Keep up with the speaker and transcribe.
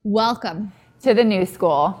Welcome to the New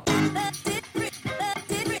School.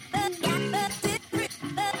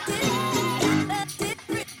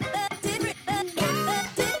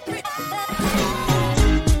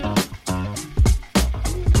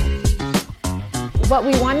 What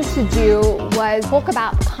we wanted to do was talk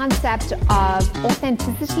about the concept of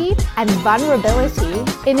authenticity and vulnerability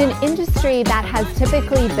in an industry that has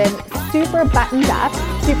typically been super buttoned up,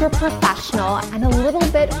 super professional, and a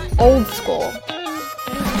little bit old school.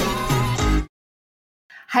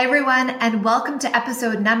 Hi, everyone, and welcome to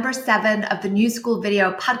episode number 7 of the New School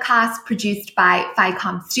video podcast produced by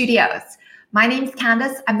Ficom Studios. My name is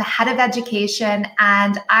Candace. I'm the head of education,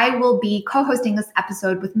 and I will be co-hosting this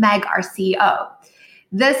episode with Meg, our CEO.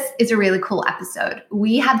 This is a really cool episode.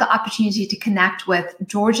 We had the opportunity to connect with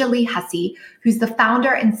Georgia Lee Hussey, who's the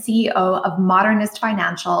founder and CEO of Modernist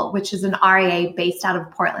Financial, which is an RIA based out of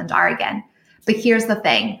Portland, Oregon. But here's the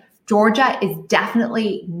thing. Georgia is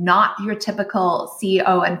definitely not your typical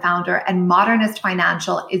CEO and founder, and Modernist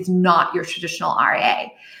Financial is not your traditional RIA.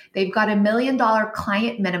 They've got $1 million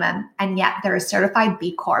client minimum, and yet they're a certified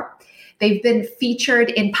B Corp. They've been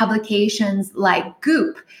featured in publications like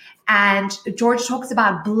Goop, and George talks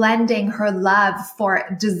about blending her love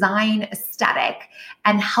for design aesthetic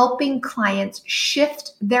and helping clients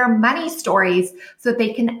shift their money stories so that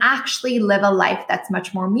they can actually live a life that's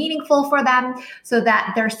much more meaningful for them, so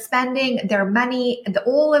that they're spending their money and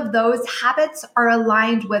all of those habits are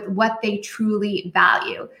aligned with what they truly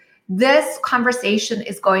value. This conversation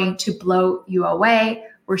is going to blow you away.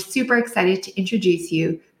 We're super excited to introduce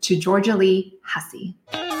you to Georgia Lee Hussey.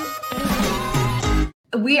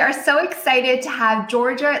 We are so excited to have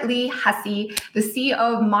Georgia Lee Hussey, the CEO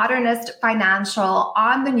of Modernist Financial,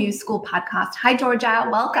 on the New School podcast. Hi, Georgia.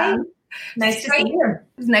 Welcome. Nice to see you.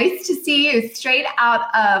 Nice to see you straight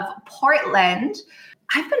out of Portland.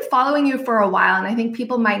 I've been following you for a while, and I think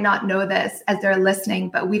people might not know this as they're listening,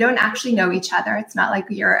 but we don't actually know each other. It's not like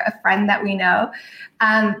you're a friend that we know.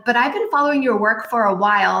 But I've been following your work for a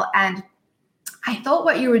while, and I thought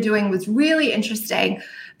what you were doing was really interesting.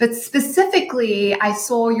 But specifically, I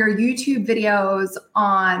saw your YouTube videos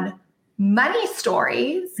on money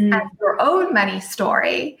stories and your own money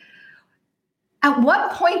story. At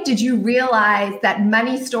what point did you realize that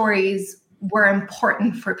money stories were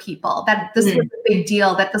important for people, that this was a big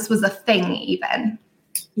deal, that this was a thing even?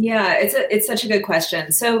 Yeah, it's such a good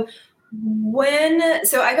question. So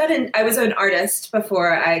I was an artist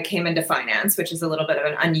before I came into finance, which is a little bit of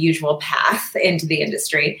an unusual path into the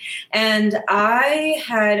industry. And I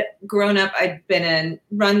had grown up,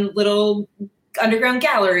 run little underground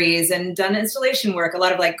galleries and done installation work, a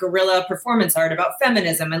lot of like guerrilla performance art about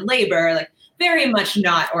feminism and labor, like very much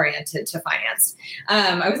not oriented to finance.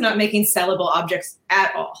 I was not making sellable objects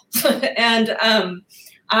at all. And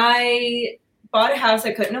I bought a house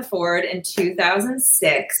I couldn't afford in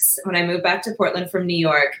 2006 when I moved back to Portland from New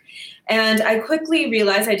York. And I quickly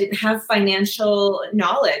realized I didn't have financial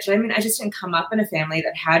knowledge. I mean, I just didn't come up in a family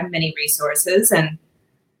that had many resources. And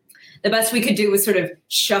the best we could do was sort of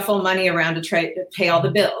shuffle money around to try to pay all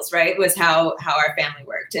the bills, right? Was how our family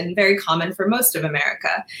worked, and very common for most of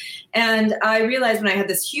America. And I realized when I had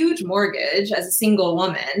this huge mortgage as a single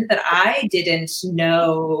woman that I didn't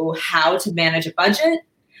know how to manage a budget.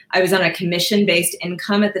 I was on a commission-based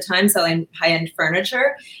income at the time, selling high-end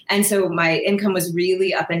furniture. And so my income was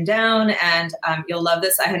really up and down. And you'll love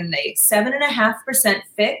this. I had a 7.5%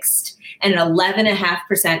 fixed and an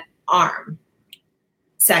 11.5% ARM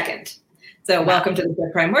second. So welcome to the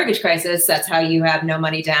subprime mortgage crisis. That's how you have no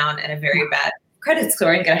money down and a very bad credit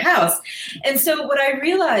score and get a house. And so what I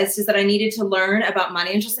realized is that I needed to learn about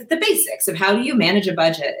money and just like the basics of how do you manage a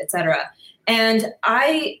budget, et cetera. And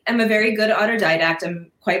I am a very good autodidact.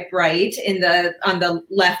 I'm quite bright on the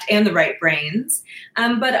left and the right brains.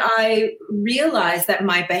 But I realized that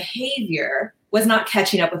my behavior was not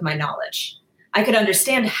catching up with my knowledge. I could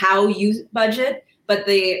understand how you budget, but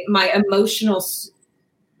my emotional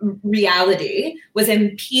reality was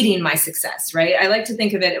impeding my success, right? I like to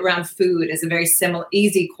think of it around food as a very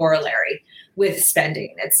easy corollary with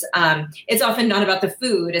spending. It's often not about the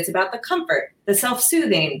food. It's about the comfort, the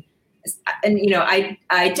self-soothing, and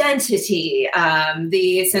identity,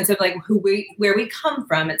 the sense of like where we come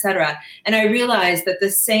from, et cetera. And I realized that the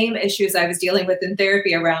same issues I was dealing with in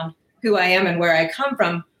therapy around who I am and where I come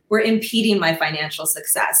from were impeding my financial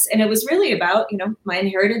success. And it was really about, my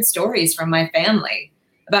inherited stories from my family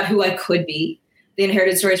about who I could be, the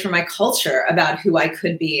inherited stories from my culture about who I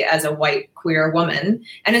could be as a white queer woman.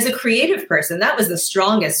 And as a creative person, that was the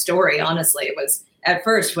strongest story, honestly. It was at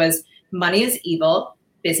first was money is evil,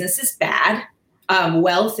 business is bad,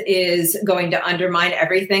 Wealth is going to undermine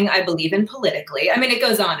everything I believe in politically. I mean, it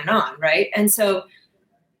goes on, right? And so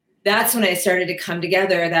that's when I started to come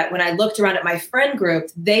together, that when I looked around at my friend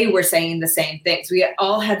group, they were saying the same things. We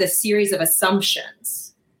all had this series of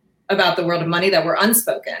assumptions about the world of money that were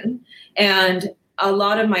unspoken. And a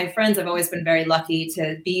lot of my friends, I've always been very lucky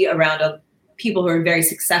to be around people who are very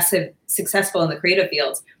successful in the creative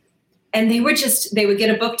fields. And they would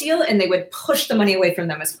get a book deal and they would push the money away from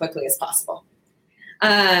them as quickly as possible.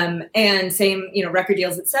 And same, record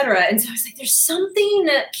deals, et cetera. And so I was like, there's something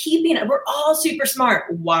keeping it. We're all super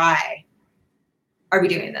smart. Why are we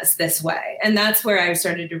doing this way? And that's where I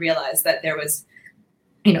started to realize that there was,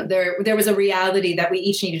 there was a reality that we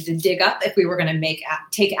each needed to dig up if we were going to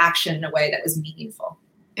take action in a way that was meaningful.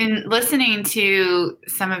 In listening to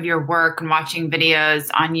some of your work and watching videos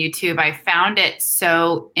on YouTube, I found it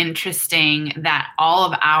so interesting that all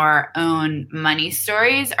of our own money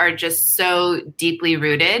stories are just so deeply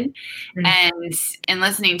rooted. Mm-hmm. And in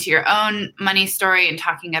listening to your own money story and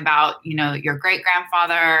talking about, your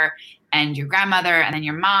great-grandfather and your grandmother and then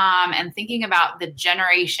your mom, and thinking about the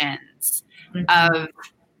generations mm-hmm. of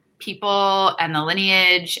people and the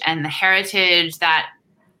lineage and the heritage that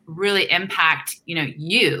really impact,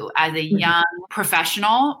 you as a young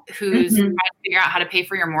professional who's mm-hmm. trying to figure out how to pay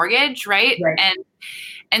for your mortgage. Right.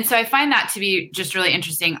 And so I find that to be just really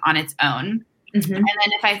interesting on its own. Mm-hmm. And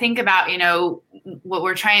then if I think about, what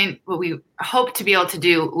we hope to be able to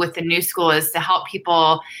do with the New School is to help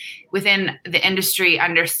people within the industry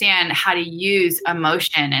understand how to use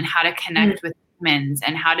emotion and how to connect mm-hmm. with humans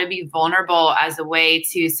and how to be vulnerable as a way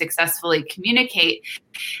to successfully communicate.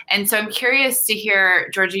 And so I'm curious to hear,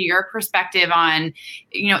 Georgia, your perspective on,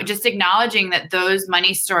 just acknowledging that those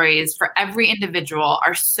money stories for every individual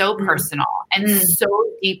are so personal and so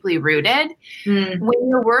deeply rooted. When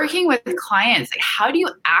you're working with clients, how do you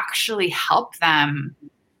actually help them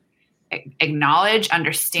acknowledge,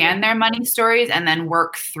 understand their money stories, and then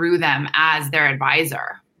work through them as their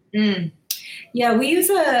advisor? Yeah, we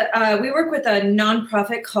work with a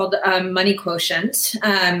nonprofit called Money Quotient,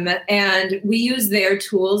 and we use their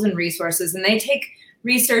tools and resources, and they take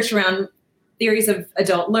research around theories of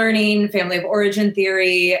adult learning, family of origin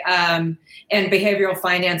theory, and behavioral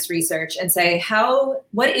finance research, and say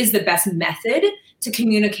what is the best method to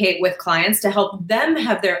communicate with clients to help them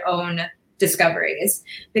have their own discoveries.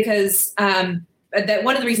 Because that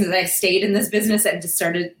one of the reasons that I stayed in this business and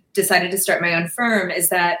decided to start my own firm is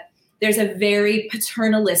that there's a very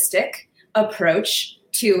paternalistic approach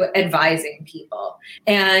to advising people.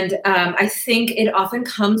 And I think it often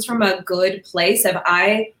comes from a good place of,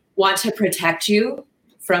 I want to protect you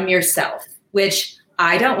from yourself, which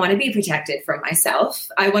I don't want to be protected from myself.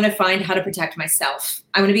 I want to find how to protect myself.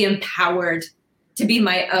 I want to be empowered to be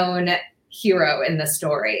my own hero in the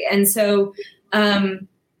story. And so I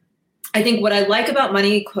think what I like about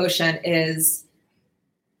Money Quotient is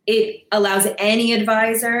it allows any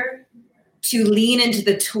advisor to lean into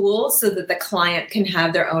the tools so that the client can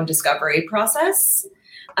have their own discovery process.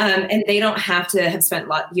 And they don't have to have spent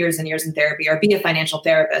years and years in therapy or be a financial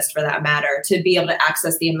therapist for that matter to be able to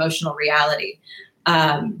access the emotional reality.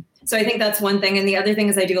 So I think that's one thing. And the other thing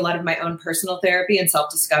is I do a lot of my own personal therapy and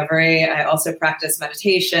self-discovery. I also practice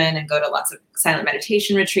meditation and go to lots of silent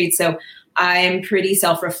meditation retreats. So I'm pretty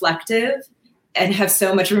self-reflective and have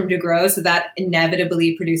so much room to grow. So that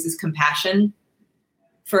inevitably produces compassion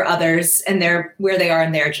for others and where they are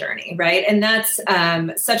in their journey, right? And that's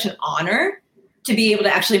such an honor to be able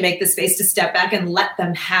to actually make the space to step back and let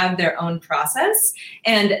them have their own process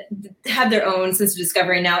and have their own sense of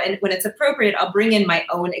discovery. Now, and when it's appropriate, I'll bring in my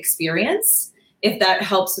own experience if that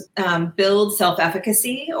helps build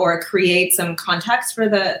self-efficacy or create some context for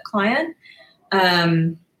the client.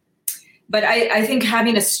 But I think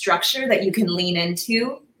having a structure that you can lean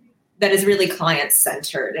into that is really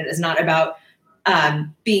client-centered and is not about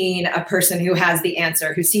being a person who has the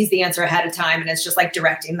answer, who sees the answer ahead of time, and it's just like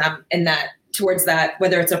directing them towards that,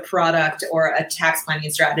 whether it's a product or a tax planning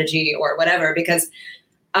strategy or whatever, because,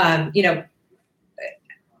 I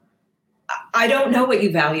don't know what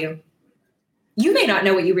you value. You may not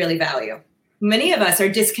know what you really value. Many of us are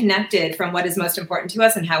disconnected from what is most important to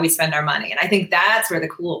us and how we spend our money. And I think that's where the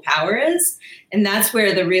cool power is. And that's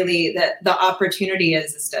where the opportunity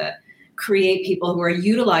is to create people who are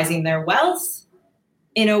utilizing their wealth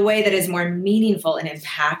in a way that is more meaningful and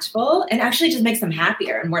impactful and actually just makes them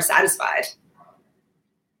happier and more satisfied.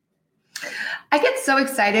 I get so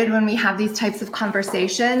excited when we have these types of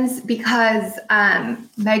conversations because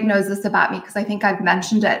Meg knows this about me because I think I've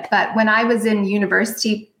mentioned it. But when I was in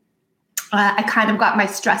university, I kind of got my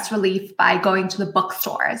stress relief by going to the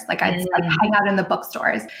bookstores. Like I'd hang out in the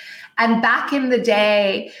bookstores. And back in the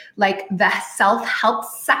day, like the self-help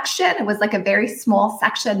section, it was like a very small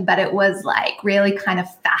section, but it was like really kind of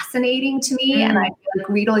fascinating to me. And I like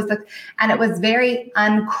read all these books, and it was very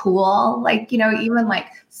uncool. Like, even like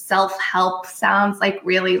self-help sounds like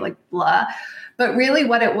really like blah. But really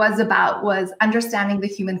what it was about was understanding the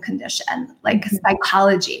human condition, like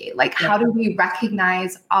psychology, like how do we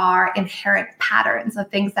recognize our inherent patterns of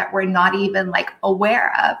things that we're not even like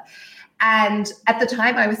aware of. And at the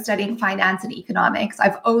time I was studying finance and economics.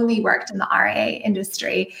 I've only worked in the RIA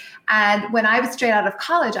industry. And when I was straight out of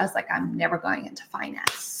college, I was like, I'm never going into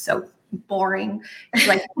finance. So boring. It's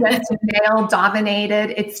like just male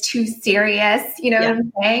dominated. It's too serious. You know what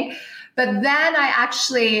I'm saying? But then I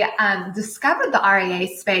actually discovered the RIA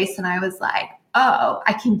space, and I was like, oh,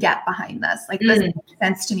 I can get behind this. Like this makes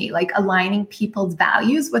sense to me, like aligning people's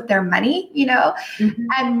values with their money,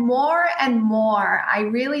 and more, I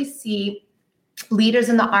really see leaders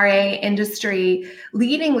in the RIA industry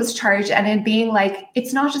leading this charge and it being like,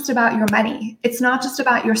 it's not just about your money. It's not just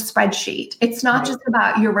about your spreadsheet. It's not just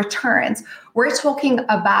about your returns. We're talking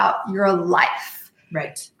about your life.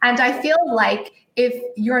 Right. And I feel like if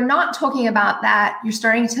you're not talking about that, you're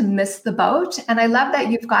starting to miss the boat. And I love that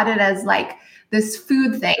you've got it as like this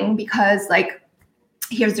food thing, because like,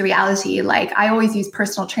 here's the reality. Like I always use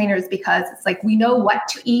personal trainers because it's like, we know what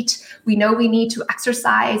to eat. We know we need to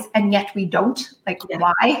exercise, and yet we don't. Like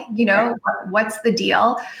why, what's the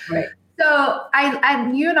deal? Right. So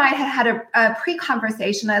you and I had a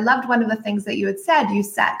pre-conversation. I loved one of the things that you had said.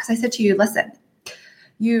 Because I said to you, listen,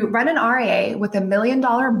 you run an RIA with $1 million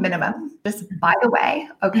minimum, just by the way,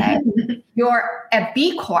 okay? You're a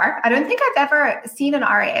B Corp. I don't think I've ever seen an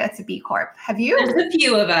RIA that's a B Corp. Have you? There's a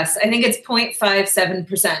few of us. I think it's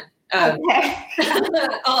 0.57%.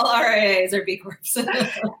 All RIAs are B Corps.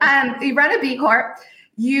 You run a B Corp.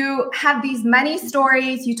 You have these money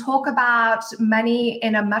stories. You talk about money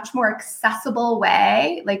in a much more accessible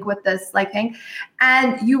way, like with this like thing.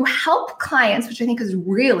 And you help clients, which I think is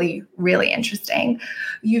really, really interesting.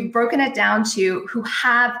 You've broken it down to who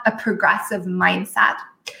have a progressive mindset.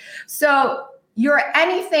 So you're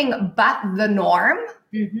anything but the norm,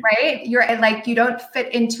 right? You're like, you don't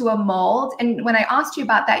fit into a mold. And when I asked you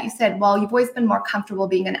about that, you said, well, you've always been more comfortable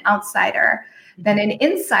being an outsider than an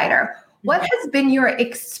insider. What has been your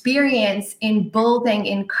experience in building,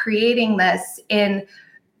 in creating this, in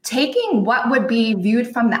taking what would be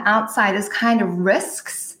viewed from the outside as kind of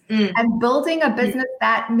risks and building a business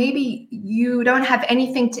that maybe you don't have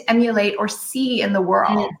anything to emulate or see in the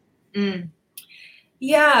world?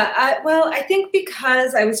 Yeah. I think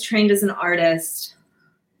because I was trained as an artist,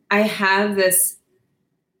 I have this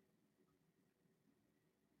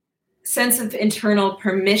sense of internal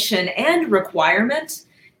permission and requirement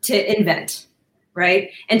to invent, right?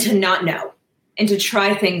 And to not know and to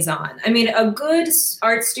try things on. I mean, a good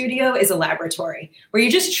art studio is a laboratory where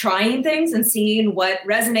you're just trying things and seeing what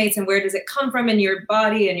resonates and where does it come from in your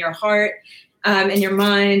body and your heart and your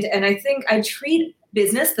mind. And I think I treat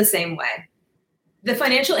business the same way. The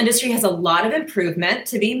financial industry has a lot of improvement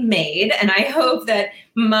to be made. And I hope that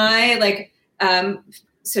my I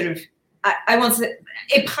want to say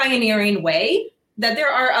a pioneering way, that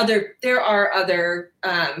there are other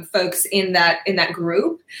folks in that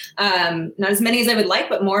group, not as many as I would like,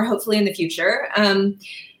 but more hopefully in the future,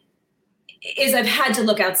 is I've had to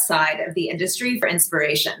look outside of the industry for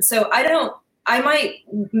inspiration. So I might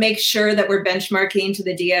make sure that we're benchmarking to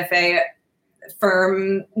the DFA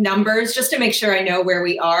firm numbers just to make sure I know where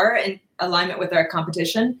we are in alignment with our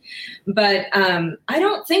competition. But I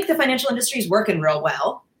don't think the financial industry is working real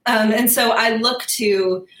well. And so I look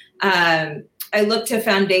to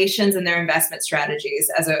foundations and their investment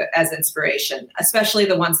strategies as inspiration, especially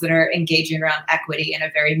the ones that are engaging around equity in a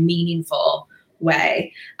very meaningful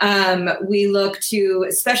way. We look to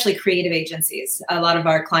especially creative agencies. A lot of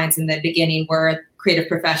our clients in the beginning were creative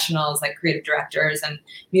professionals like creative directors and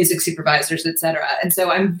music supervisors, et cetera. And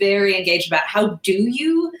so I'm very engaged about how do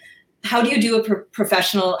you provide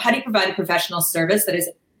a professional service that is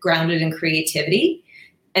grounded in creativity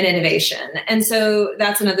and innovation. And so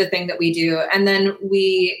that's another thing that we do. And then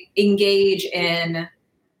we engage in,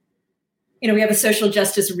 we have a social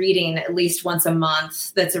justice reading at least once a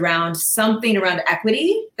month that's around something around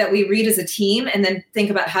equity that we read as a team and then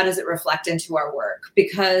think about how does it reflect into our work,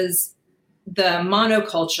 because the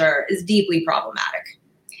monoculture is deeply problematic.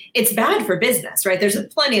 It's bad for business, right? There's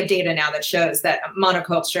plenty of data now that shows that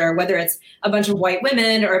monoculture, whether it's a bunch of white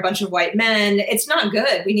women or a bunch of white men, it's not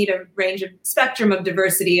good. We need a range of spectrum of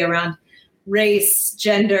diversity around race,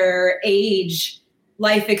 gender, age,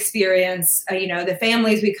 life experience, the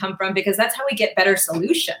families we come from, because that's how we get better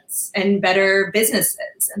solutions and better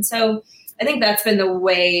businesses. And so I think that's been the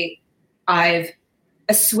way I've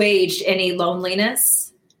assuaged any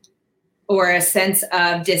loneliness or a sense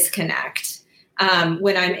of disconnect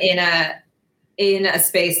when I'm in a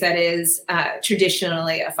space that is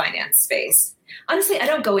traditionally a finance space. Honestly, I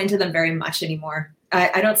don't go into them very much anymore.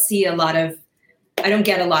 I don't get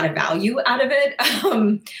a lot of value out of it.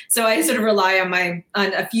 So I sort of rely on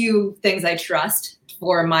a few things I trust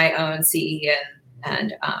for my own CE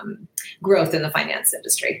and growth in the finance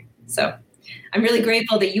industry. So I'm really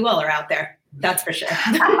grateful that you all are out there. That's for sure.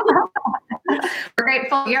 We're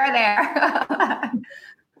grateful you're there.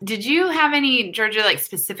 Did you have any, Georgia, like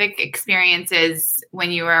specific experiences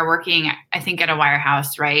when you were working, I think at a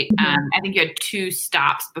wirehouse, right? Mm-hmm. I think you had 2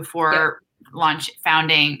 stops before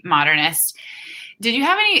founding Modernist. Did you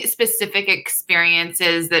have any specific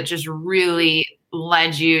experiences that just really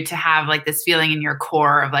led you to have like this feeling in your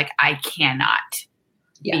core of like, I cannot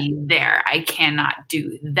be there. I cannot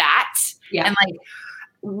do that. Yeah. And like,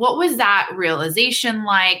 what was that realization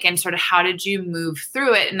like, and sort of how did you move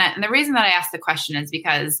through it? And the reason that I asked the question is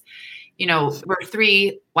because, we're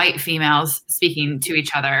 3 white females speaking to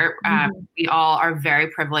each other. We all are very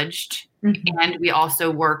privileged, and we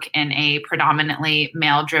also work in a predominantly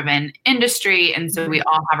male-driven industry, and so we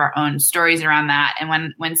all have our own stories around that.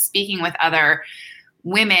 And when speaking with other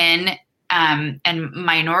women and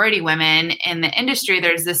minority women in the industry,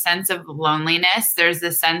 there's this sense of loneliness. There's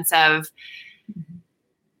this sense of,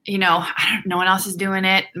 no one else is doing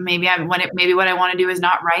it. Maybe what I want to do is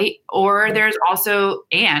not right. Or there's also,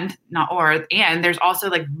 there's also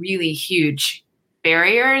like really huge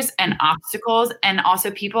barriers and obstacles, and also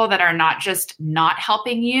people that are not just not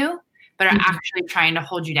helping you, but are actually trying to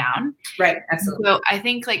hold you down. Right. Absolutely. So I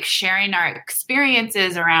think like sharing our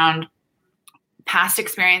experiences around past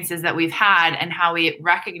experiences that we've had and how we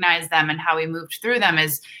recognize them and how we moved through them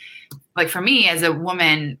is, like, for me as a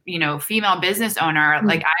woman, female business owner,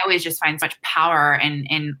 like I always just find so much power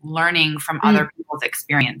in learning from other people's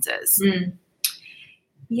experiences.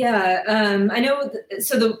 Yeah. I know.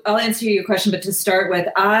 I'll answer your question, but to start with,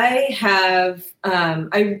 I have,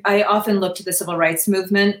 I often look to the civil rights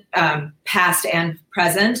movement, past and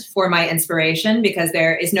present, for my inspiration, because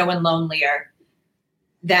there is no one lonelier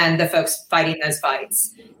than the folks fighting those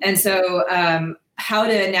fights. And so, how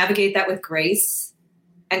to navigate that with grace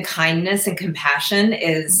and kindness and compassion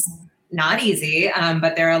is not easy,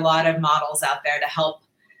 but there are a lot of models out there to help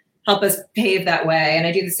us pave that way. And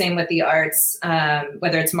I do the same with the arts,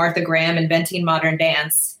 whether it's Martha Graham inventing modern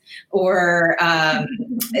dance, or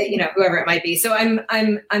whoever it might be. So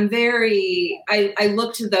I'm very, I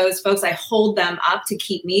look to those folks. I hold them up to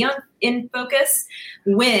keep me in focus.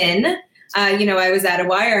 When I was at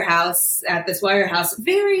this wirehouse,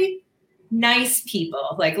 very nice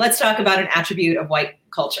people. Like, let's talk about an attribute of white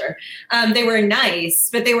culture. They were nice,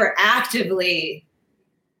 but they were actively,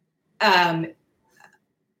 I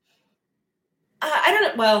don't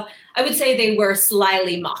know. Well, I would say they were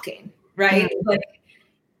slyly mocking, right? Mm-hmm. Like,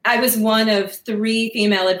 I was one of 3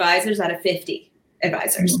 female advisors out of 50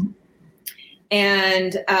 advisors. Mm-hmm.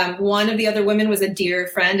 And one of the other women was a dear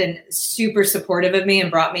friend and super supportive of me and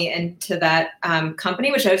brought me into that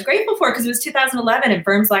company, which I was grateful for, because it was 2011 and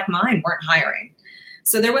firms like mine weren't hiring.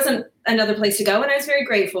 So there wasn't another place to go. And I was very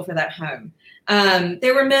grateful for that home.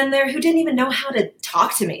 There were men there who didn't even know how to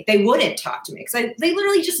talk to me. They wouldn't talk to me because they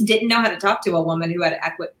literally just didn't know how to talk to a woman who had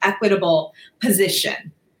an equitable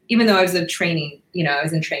position, even though I was in training.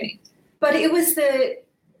 But it was the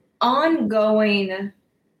ongoing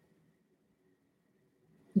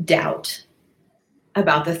doubt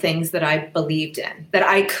about the things that I believed in, that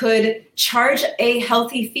I could charge a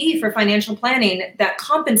healthy fee for financial planning that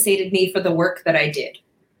compensated me for the work that I did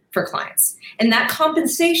for clients. And that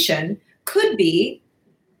compensation could be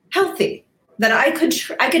healthy, that I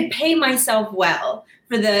could pay myself well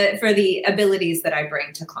for the abilities that I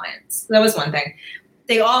bring to clients. So that was one thing.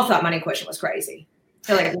 They all thought Money Quotient was crazy.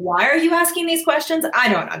 They're like, why are you asking these questions? I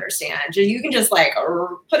don't understand. You can just like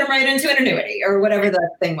put them right into an annuity or whatever the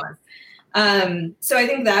thing was. So I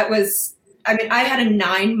think that was, I had a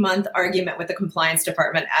 9-month argument with the compliance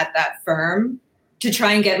department at that firm to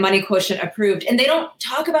try and get Money Quotient approved. And they don't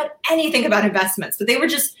talk about anything about investments, but they were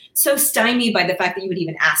just so stymied by the fact that you would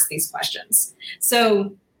even ask these questions.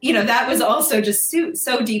 So, that was also just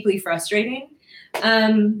so deeply frustrating.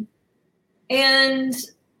 And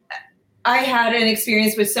I had an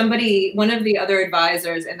experience with one of the other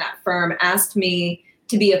advisors in that firm asked me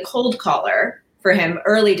to be a cold caller for him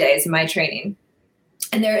early days in my training.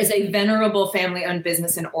 And there is a venerable family-owned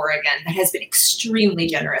business in Oregon that has been extremely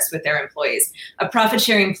generous with their employees. A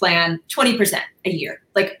profit-sharing plan, 20% a year,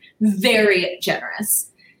 like very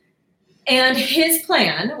generous. And his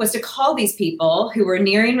plan was to call these people who were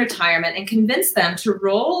nearing retirement and convince them to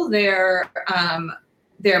roll their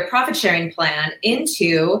profit-sharing plan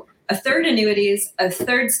into a third annuities, a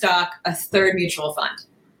third stock, a third mutual fund.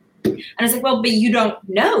 And I was like, well, but you don't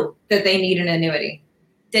know that they need an annuity.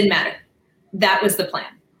 Didn't matter. That was the plan.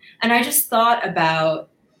 And I just thought about,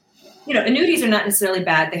 annuities are not necessarily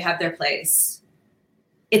bad. They have their place.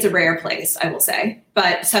 It's a rare place, I will say.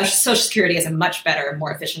 But Social Security is a much better,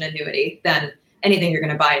 more efficient annuity than anything you're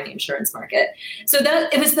going to buy in the insurance market. So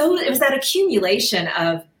it was that accumulation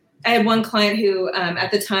of, I had one client who,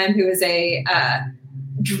 at the time, who was a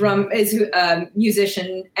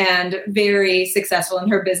musician and very successful in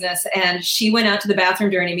her business. And she went out to the bathroom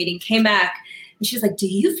during a meeting, came back, and she was like, do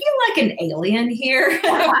you feel like an alien here? And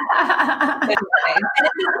I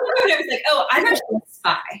was like, oh, I'm actually a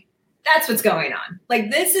spy. That's what's going on. Like,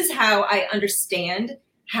 this is how I understand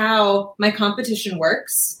how my competition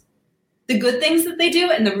works, the good things that they do,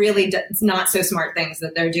 and the really not so smart things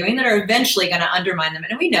that they're doing that are eventually going to undermine them.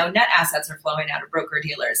 And we know net assets are flowing out of broker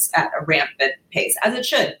dealers at a rampant pace, as it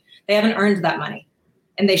should. They haven't earned that money,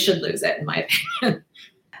 and they should lose it, in my opinion.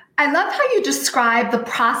 I love how you describe the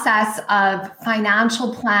process of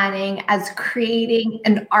financial planning as creating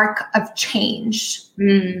an arc of change.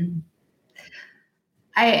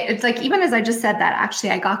 It's like, even as I just said that,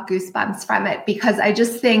 actually, I got goosebumps from it, because I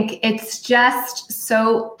just think it's just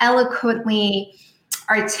so eloquently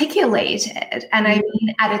articulated, and I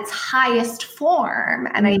mean at its highest form.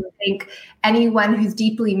 And I think anyone who's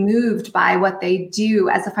deeply moved by what they do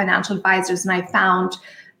as a financial advisors, and I found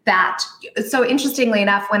that, so interestingly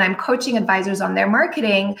enough, when I'm coaching advisors on their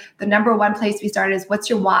marketing, the number one place we start is, what's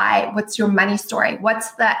your why? What's your money story?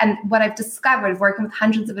 And what I've discovered working with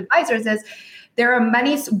hundreds of advisors is, there are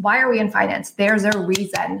money. Why are we in finance? There's a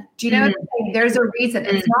reason. Do you know what I'm saying? There's a reason.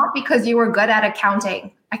 It's not because you were good at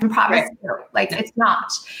accounting. I can promise you. Like, it's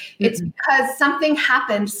not. It's because something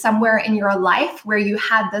happened somewhere in your life where you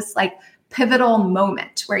had this like pivotal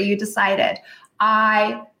moment where you decided,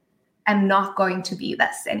 I am not going to be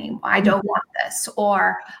this anymore. I don't want this,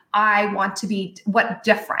 or I want to be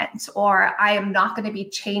different, or I am not going to be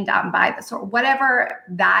chained down by this, or whatever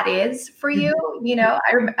that is for you.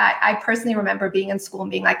 I personally remember being in school and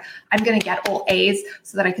being like, I'm going to get all A's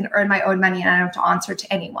so that I can earn my own money and I don't have to answer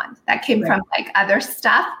to anyone. That came from like other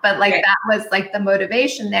stuff, but like that was like the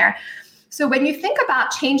motivation there. So when you think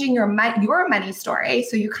about changing your money story,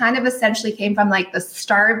 so you kind of essentially came from like the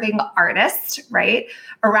starving artist, right?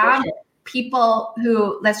 Around people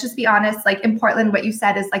who, let's just be honest, like in Portland, what you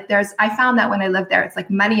said is like, I found that when I lived there, it's like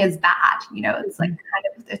money is bad. It's like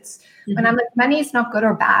when I'm like, money is not good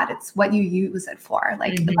or bad. It's what you use it for,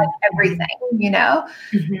 like everything,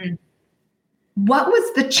 What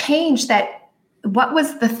was the change what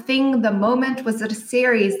was the thing, the moment? Was it a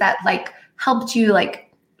series that like helped you like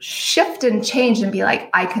shift and change and be like,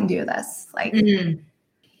 I can do this? Like,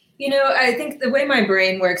 I think the way my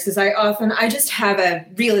brain works is I just have a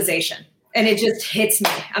realization and it just hits me.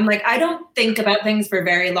 I'm like, I don't think about things for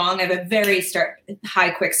very long. I have a very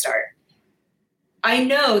quick start. I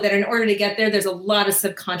know that in order to get there, there's a lot of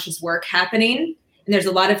subconscious work happening, and there's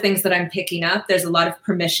a lot of things that I'm picking up. There's a lot of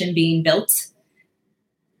permission being built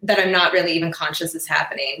that I'm not really even conscious is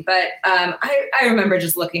happening. But I remember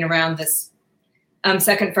just looking around this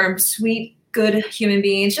second firm, sweet, good human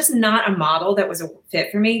beings, just not a model that was a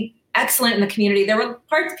fit for me. Excellent in the community. There were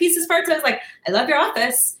parts. I was like, I love your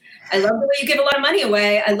office. I love the way you give a lot of money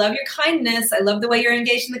away. I love your kindness. I love the way you're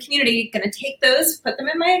engaged in the community. Going to take those, put them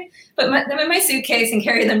in my suitcase and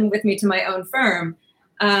carry them with me to my own firm.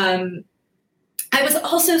 I was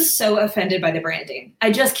also so offended by the branding.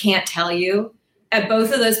 I just can't tell you. At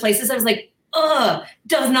both of those places, I was like,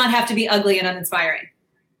 does not have to be ugly and uninspiring.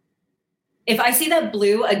 If I see that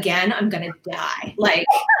blue again, I'm going to die. Like,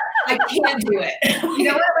 I can't do it. You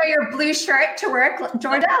don't want to wear your blue shirt to work,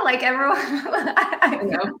 Georgia, like everyone. I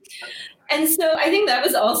know. And so I think that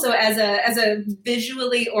was also as a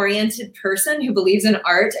visually oriented person who believes in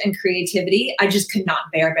art and creativity, I just could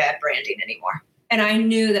not bear bad branding anymore. And I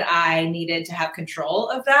knew that I needed to have control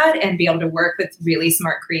of that and be able to work with really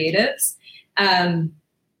smart creatives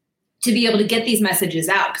to be able to get these messages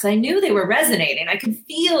out, because I knew they were resonating. I could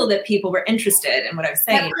feel that people were interested in what I was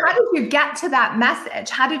saying. How did you get to that message?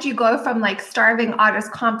 How did you go from like starving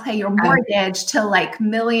artist can't pay your mortgage to like $1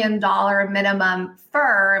 million minimum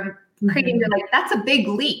firm, creating like, that's a big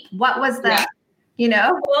leap. What was the,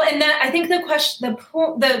 Well, and that, I think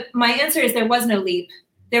my answer is there was no leap.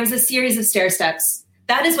 There was a series of stair steps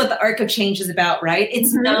that is what the arc of change is about, right?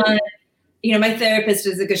 It's not, my therapist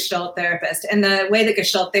is a Gestalt therapist. And the way that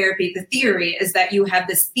Gestalt therapy, the theory is that you have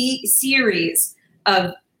this series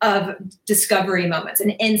of discovery moments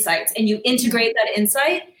and insights, and you integrate that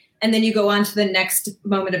insight, and then you go on to the next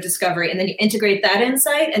moment of discovery, and then you integrate that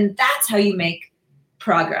insight, and that's how you make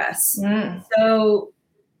progress. So,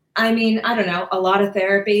 I mean, I don't know, a lot of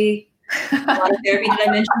therapy. Did I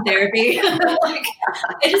mention therapy? I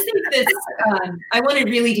just think this, I want to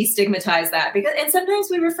really destigmatize that, and sometimes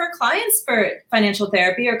we refer clients for financial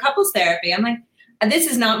therapy or couples therapy. I'm like, this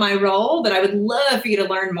is not my role, but I would love for you to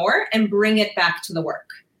learn more and bring it back to the work.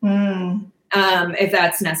 If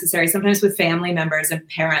that's necessary. Sometimes with family members and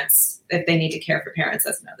parents, if they need to care for parents,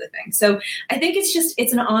 that's another thing. So I think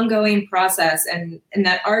it's an ongoing process, and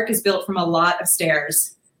that arc is built from a lot of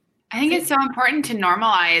stairs. I think it's so important to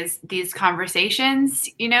normalize these conversations.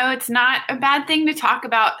 It's not a bad thing to talk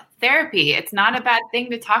about therapy. It's not a bad thing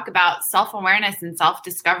to talk about self-awareness and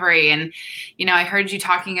self-discovery. And, I heard you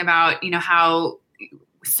talking about, how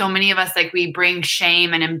so many of us, we bring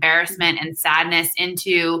shame and embarrassment and sadness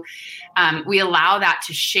into, we allow that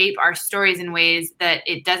to shape our stories in ways that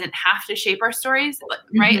it doesn't have to shape our stories,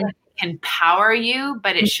 right? It can power you,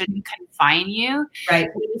 but it shouldn't confine you. Right.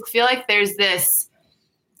 I feel like there's this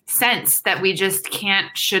sense that we just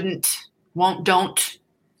can't, shouldn't, won't, don't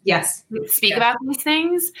speak about these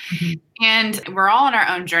things. And we're all on our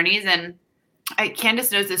own journeys. And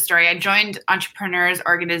Candace knows this story. I joined Entrepreneurs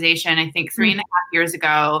Organization, I think 3.5 years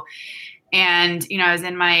ago. And, I was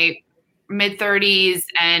in my mid 30s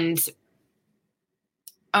and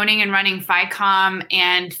owning and running FICOM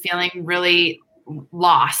and feeling really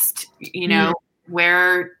lost,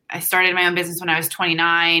 where I started my own business when I was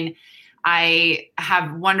 29. I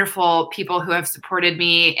have wonderful people who have supported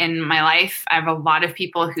me in my life. I have a lot of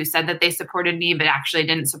people who said that they supported me, but actually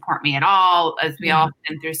didn't support me at all, as we all have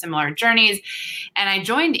been through similar journeys. And I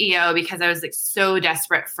joined EO because I was so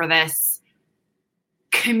desperate for this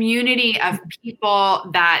community of people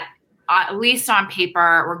that, at least on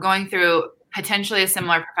paper, were going through potentially a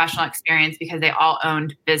similar professional experience because they all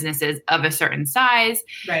owned businesses of a certain size.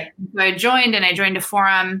 Right. So I joined a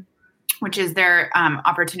forum, which is their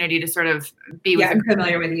opportunity to sort of be with. I'm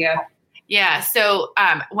familiar with you. Yeah. So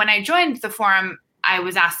when I joined the forum, I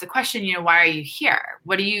was asked the question, why are you here?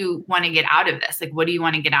 What do you want to get out of this? What do you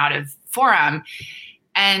want to get out of forum?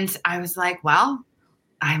 And I was like, well,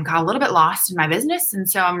 I got a little bit lost in my business. And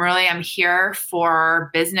so I'm here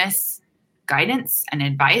for business guidance and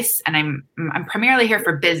advice. And I'm primarily here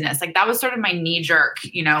for business. That was sort of my knee jerk,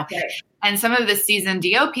 Right. And some of the seasoned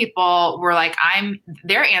DO people were like,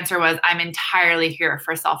 their answer was, I'm entirely here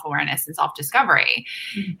for self-awareness and self-discovery.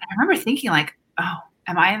 And I remember thinking oh,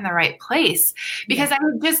 am I in the right place? Because I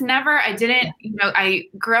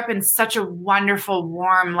grew up in such a wonderful,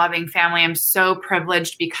 warm, loving family. I'm so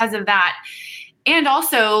privileged because of that. And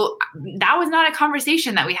also, that was not a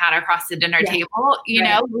conversation that we had across the dinner table.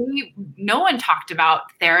 No one talked about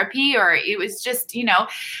therapy, or it was just,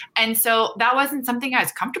 and so that wasn't something I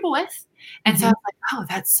was comfortable with. And so I was like, oh,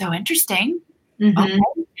 that's so interesting. Okay.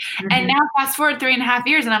 And now fast forward 3.5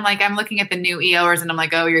 years, and I'm looking at the new EOers, and I'm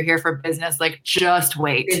like, oh, you're here for business. Just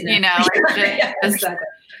wait,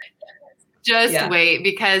 just wait,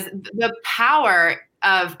 because the power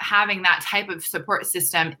of having that type of support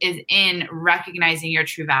system is in recognizing your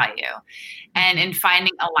true value and in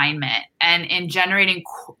finding alignment and in generating,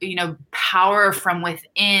 power from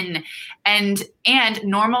within and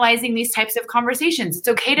normalizing these types of conversations. It's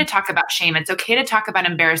okay to talk about shame. It's okay to talk about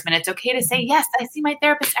embarrassment. It's okay to say, yes, I see my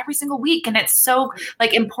therapist every single week, and it's so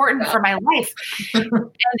important for my life.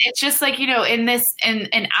 And it's just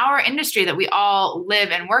in our industry that we all live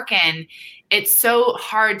and work in, it's so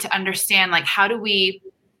hard to understand, how do we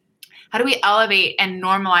elevate and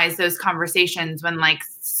normalize those conversations when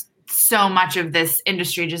so much of this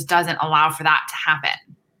industry just doesn't allow for that to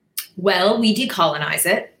happen? Well, we decolonize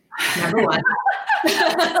it. Number one.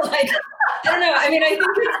 I don't know. I mean, I think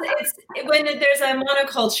it's when there's a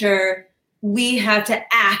monoculture, we have to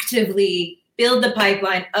actively build the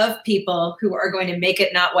pipeline of people who are going to make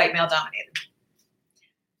it not white male dominated.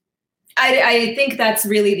 I think that's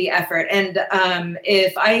really the effort. And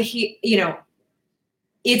if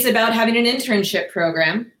it's about having an internship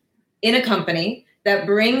program in a company that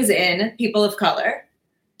brings in people of color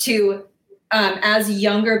to, as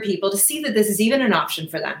younger people, to see that this is even an option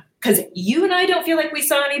for them. Because you and I don't feel like we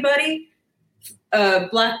saw anybody. A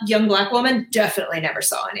young black woman definitely never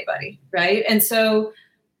saw anybody, right? And so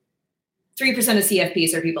 3% of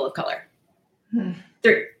CFPs are people of color.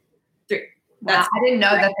 3. Wow, I didn't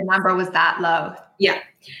know that the number was that low. Yeah.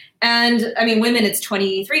 And I mean, women, it's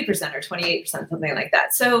 23% or 28%, something like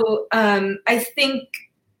that. So I think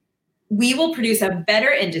we will produce a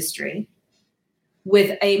better industry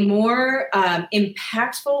with a more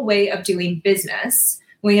impactful way of doing business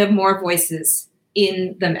when we have more voices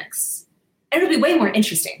in the mix. And it'll be way more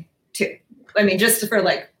interesting too. I mean, just for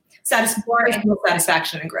like personal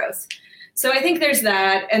satisfaction and growth. So I think there's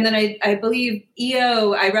that. And then I believe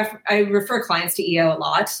EO, I refer clients to EO a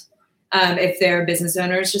lot if they're business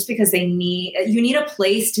owners, just because you need a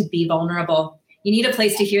place to be vulnerable. You need a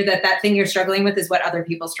place to hear that thing you're struggling with is what other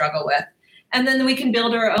people struggle with. And then we can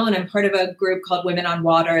build our own. I'm part of a group called Women on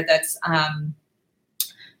Water that's,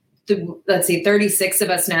 let's see, 36 of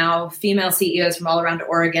us now, female CEOs from all around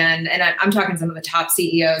Oregon. And I'm talking to some of the top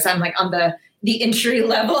CEOs. I'm like on the entry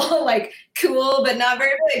level, like cool, but not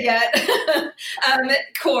very big yet,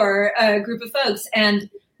 core group of folks. And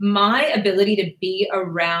my ability to be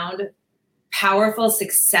around powerful,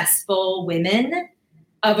 successful women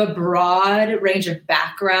of a broad range of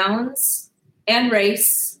backgrounds and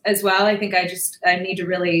race as well. I think I need to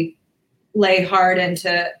really lay hard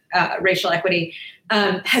into racial equity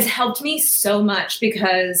has helped me so much,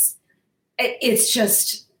 because it's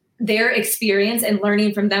just their experience and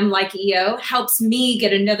learning from them, like EO, helps me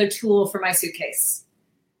get another tool for my suitcase.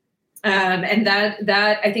 And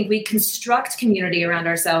that I think we construct community around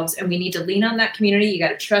ourselves, and we need to lean on that community. You got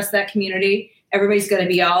to trust that community. Everybody's going to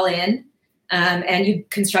be all in. And you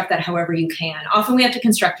construct that however you can. Often we have to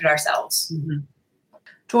construct it ourselves. Mm-hmm.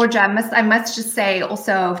 Georgia, I must just say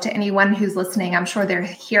also to anyone who's listening, I'm sure they're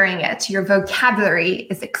hearing it, your vocabulary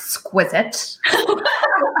is exquisite.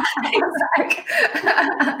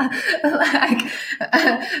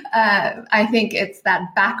 I think it's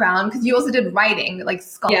that background, because you also did writing, like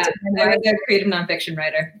sculpting. Yeah, I'm a creative nonfiction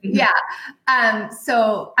writer. Mm-hmm. Yeah.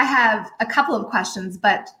 So I have a couple of questions,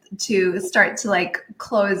 but to start to like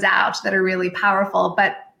close out, that are really powerful.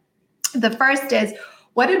 But the first is,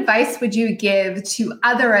 what advice would you give to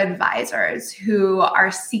other advisors who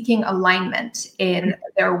are seeking alignment in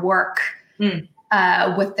their work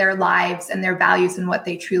with their lives and their values and what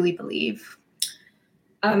they truly believe?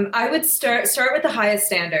 I would start with the highest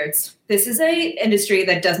standards. This is a industry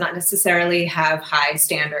that does not necessarily have high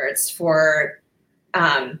standards for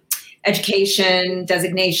education,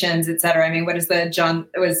 designations, et cetera. I mean, what is the John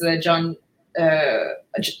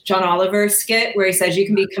Oliver skit where he says you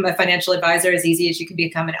can become a financial advisor as easy as you can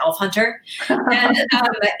become an elf hunter? And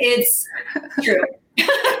it's true.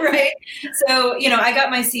 Right. So, I got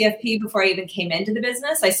my CFP before I even came into the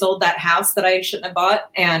business. I sold that house that I shouldn't have bought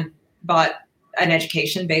and bought an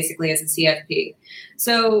education basically as a CFP.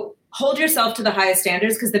 So hold yourself to the highest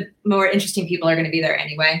standards, because the more interesting people are going to be there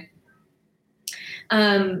anyway.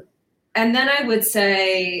 And then I would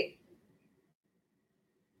say,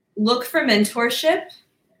 look for mentorship,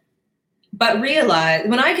 but realize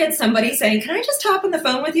when I get somebody saying, can I just hop on the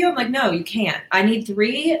phone with you? I'm like, no, you can't. I need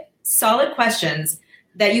 3 solid questions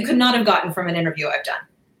that you could not have gotten from an interview I've done.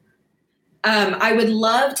 I would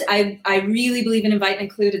love to, I really believe in invite and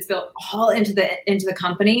include. It's built all into the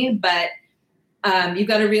company, but you've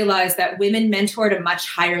got to realize that women mentor at a much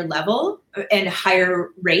higher level and higher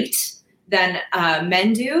rate than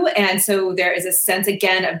men do. And so there is a sense,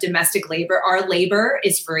 again, of domestic labor. Our labor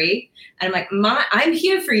is free. And I'm like, I'm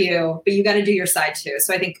here for you, but you got to do your side too.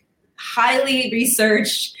 So I think highly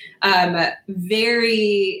researched,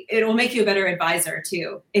 it will make you a better advisor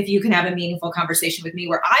too, if you can have a meaningful conversation with me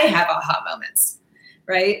where I have aha moments,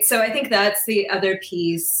 right? So I think that's the other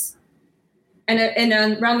piece. And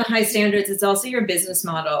around the high standards, it's also your business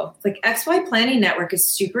model. Like XY Planning Network is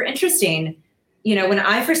super interesting. When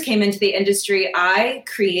I first came into the industry, I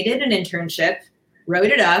created an internship, wrote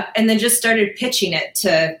it up, and then just started pitching it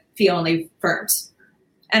to fee-only firms.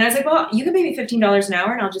 And I was like, well, you can pay me $15 an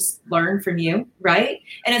hour and I'll just learn from you, right?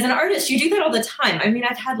 And as an artist, you do that all the time. I mean,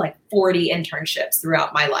 I've had like 40 internships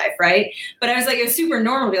throughout my life, right? But I was like, it was super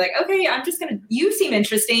normal to be like, okay, you seem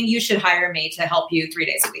interesting. You should hire me to help you 3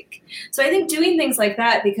 days a week. So I think doing things like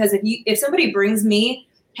that, because if somebody brings me,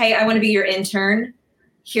 hey, I want to be your intern,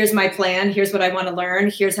 here's my plan, here's what I want to learn,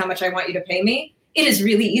 here's how much I want you to pay me. It is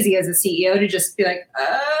really easy as a CEO to just be like,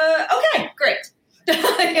 okay, great.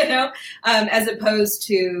 As opposed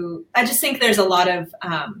to, I just think there's a lot of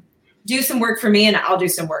do some work for me and I'll do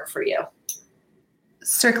some work for you.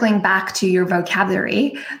 Circling back to your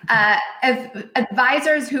vocabulary, if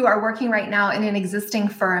advisors who are working right now in an existing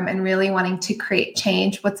firm and really wanting to create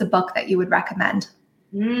change, what's a book that you would recommend?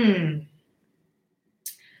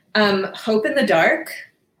 Hope in the Dark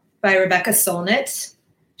by Rebecca Solnit.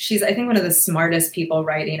 She's, I think, one of the smartest people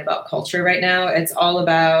writing about culture right now. It's all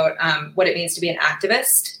about what it means to be an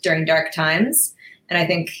activist during dark times And I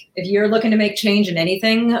think if you're looking to make change in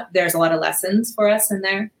anything, there's a lot of lessons for us in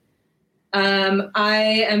there.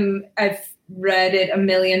 I've read it a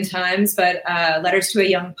million times, but Letters to a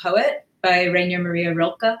Young Poet by Rainer Maria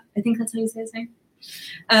Rilke. I think that's how you say his name.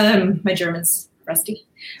 My German's rusty,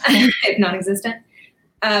 if non-existent.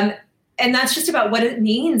 And that's just about what it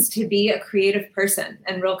means to be a creative person.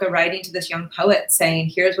 And Rilke writing to this young poet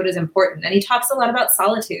saying, here's what is important. And he talks a lot about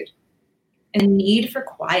solitude and need for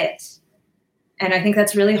quiet. And I think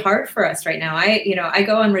that's really hard for us right now. I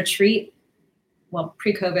go on retreat,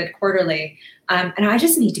 pre-COVID quarterly, and I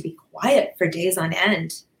just need to be quiet for days on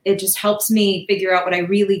end. It just helps me figure out what I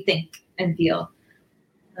really think and feel.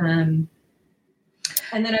 And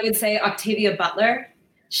then I would say Octavia Butler.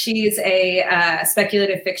 She's a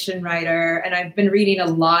speculative fiction writer, and I've been reading a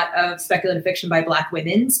lot of speculative fiction by Black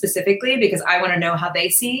women specifically because I want to know how they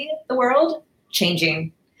see the world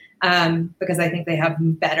changing, because I think they have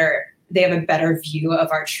a better view of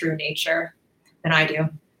our true nature than I do.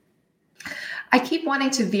 I keep wanting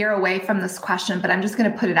to veer away from this question, but I'm just going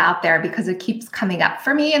to put it out there because it keeps coming up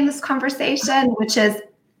for me in this conversation, which is,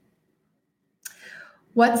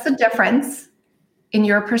 what's the difference in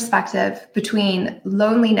your perspective between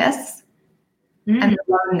loneliness and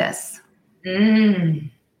aloneness?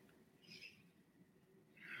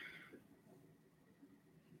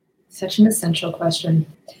 Such an essential question.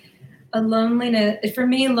 For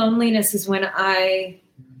me, loneliness is when I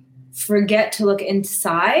forget to look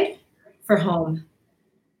inside for home.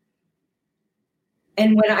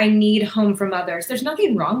 And when I need home from others, there's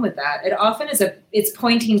nothing wrong with that. It often it's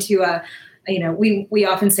pointing to we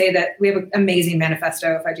often say that we have an amazing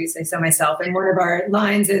manifesto, if I do say so myself. And one of our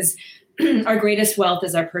lines is, our greatest wealth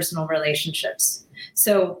is our personal relationships.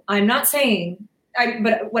 So I'm not saying,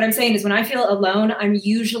 but what I'm saying is when I feel alone, I'm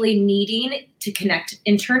usually needing to connect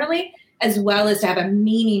internally as well as to have a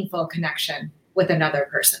meaningful connection with another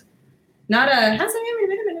person. Not a, how's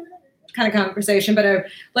it kind of conversation, but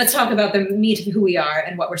let's talk about the meat of who we are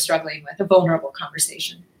and what we're struggling with, a vulnerable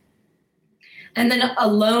conversation. And then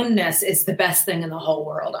aloneness is the best thing in the whole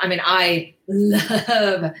world. I mean, I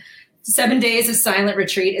love 7 days of silent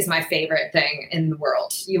retreat is my favorite thing in the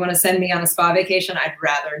world. You want to send me on a spa vacation? I'd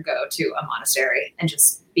rather go to a monastery and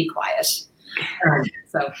just be quiet.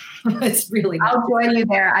 So it's really nice. I'll join you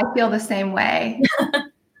there. I feel the same way.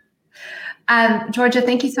 Georgia,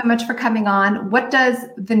 thank you so much for coming on. What does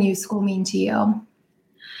the new school mean to you?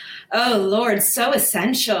 Oh, Lord, so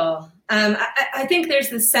essential. I think there's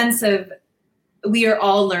this sense of we are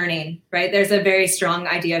all learning, right? There's a very strong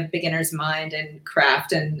idea of beginner's mind and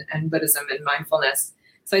craft and Buddhism and mindfulness.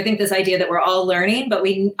 So I think this idea that we're all learning, but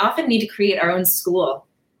we often need to create our own school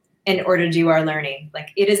in order to do our learning. Like,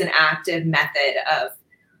 it is an active method of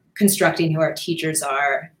constructing who our teachers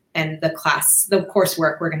are and the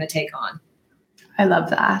coursework we're going to take on. I love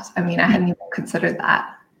that. I mean, I hadn't even considered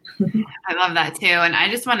that. I love that too. And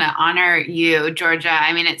I just want to honor you, Georgia.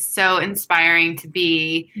 I mean, it's so inspiring to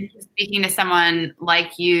be speaking to someone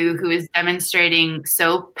like you who is demonstrating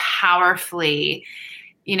so powerfully,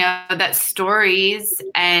 that stories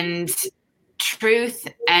and truth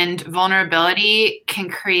and vulnerability can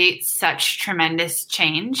create such tremendous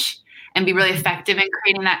change and be really effective in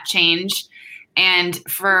creating that change. And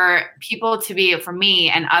for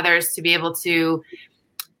me and others to be able to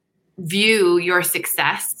view your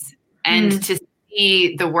success and to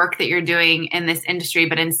see the work that you're doing in this industry,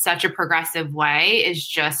 but in such a progressive way, is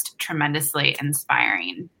just tremendously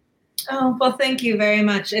inspiring. Oh, well, thank you very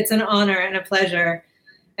much. It's an honor and a pleasure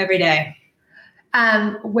every day.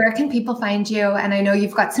 Where can people find you? And I know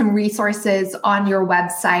you've got some resources on your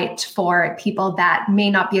website for people that may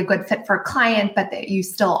not be a good fit for a client, but that you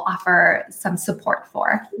still offer some support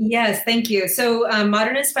for. Yes, thank you. So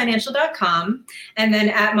modernistfinancial.com and then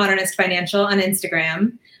at Modernist Financial on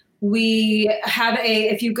Instagram. We have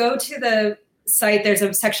if you go to the site, there's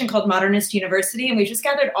a section called Modernist University, and we just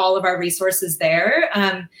gathered all of our resources there.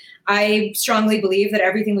 I strongly believe that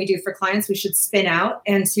everything we do for clients, we should spin out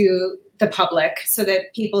into the public so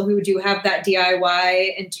that people who do have that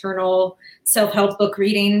DIY internal self-help book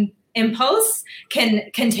reading impulse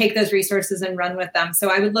can take those resources and run with them.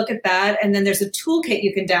 So I would look at that. And then there's a toolkit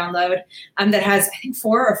you can download that has, I think,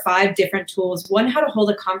 4 or 5 different tools. One, how to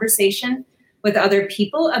hold a conversation with other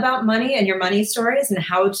people about money and your money stories and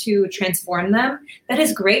how to transform them. That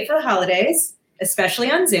is great for the holidays,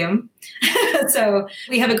 especially on Zoom. So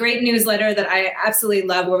we have a great newsletter that I absolutely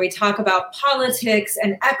love where we talk about politics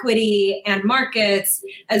and equity and markets,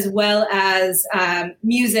 as well as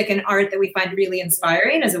music and art that we find really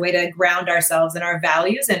inspiring as a way to ground ourselves in our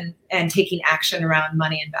values and taking action around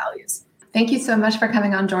money and values. Thank you so much for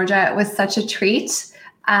coming on, Georgia. It was such a treat.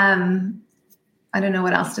 I don't know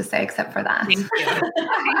what else to say except for that. Thank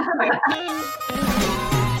you.